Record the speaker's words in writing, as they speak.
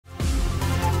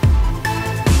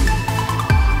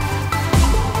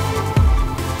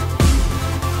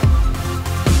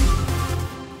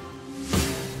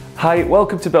Hi,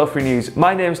 welcome to Belfrey News.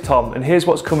 My name's Tom and here's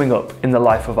what's coming up in the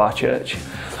life of our church.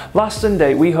 Last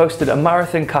Sunday we hosted a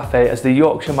marathon cafe as the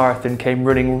Yorkshire Marathon came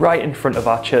running right in front of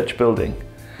our church building.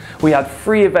 We had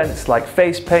free events like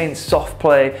face paint, soft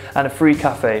play and a free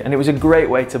cafe, and it was a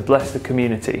great way to bless the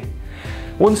community.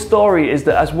 One story is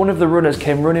that as one of the runners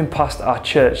came running past our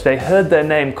church, they heard their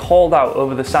name called out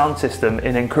over the sound system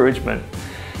in encouragement.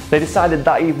 They decided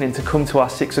that evening to come to our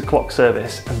 6 o'clock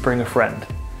service and bring a friend.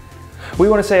 We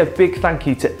want to say a big thank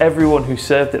you to everyone who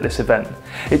served at this event.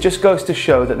 It just goes to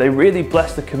show that they really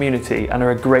bless the community and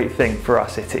are a great thing for our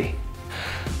city.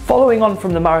 Following on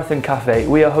from the Marathon Cafe,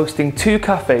 we are hosting 2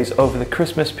 cafes over the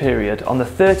Christmas period on the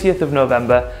 30th of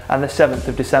November and the 7th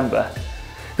of December.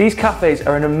 These cafes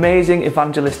are an amazing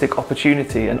evangelistic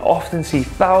opportunity and often see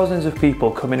thousands of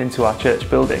people coming into our church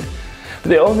building. But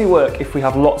they only work if we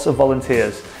have lots of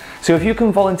volunteers. So if you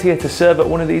can volunteer to serve at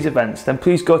one of these events, then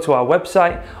please go to our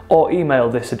website or email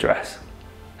this address.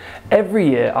 Every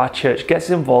year our church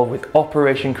gets involved with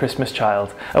Operation Christmas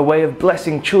Child, a way of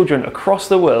blessing children across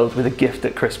the world with a gift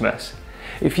at Christmas.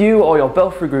 If you or your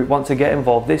Belfrey group want to get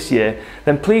involved this year,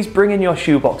 then please bring in your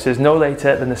shoeboxes no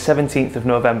later than the 17th of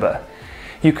November.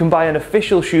 You can buy an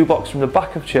official shoebox from the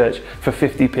back of church for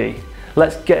 50p.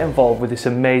 Let's get involved with this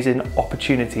amazing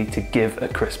opportunity to give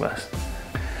at Christmas.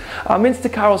 Our Minster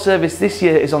Carol service this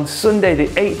year is on Sunday the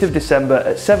 8th of December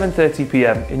at 7:30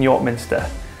 p.m. in York Minster.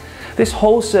 This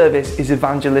whole service is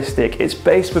evangelistic. It's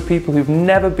based for people who've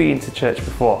never been to church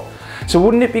before. So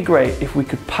wouldn't it be great if we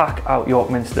could pack out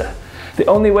York Minster? The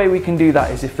only way we can do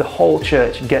that is if the whole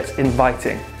church gets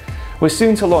inviting. We're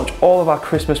soon to launch all of our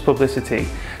Christmas publicity,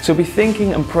 so be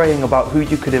thinking and praying about who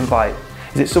you could invite.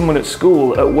 Is it someone at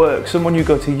school, at work, someone you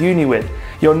go to uni with,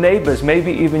 your neighbours,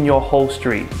 maybe even your whole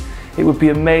street? It would be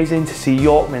amazing to see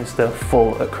York Minster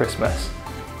full at Christmas.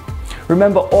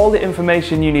 Remember, all the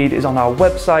information you need is on our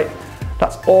website.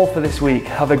 That's all for this week.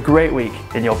 Have a great week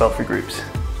in your Belfrey groups.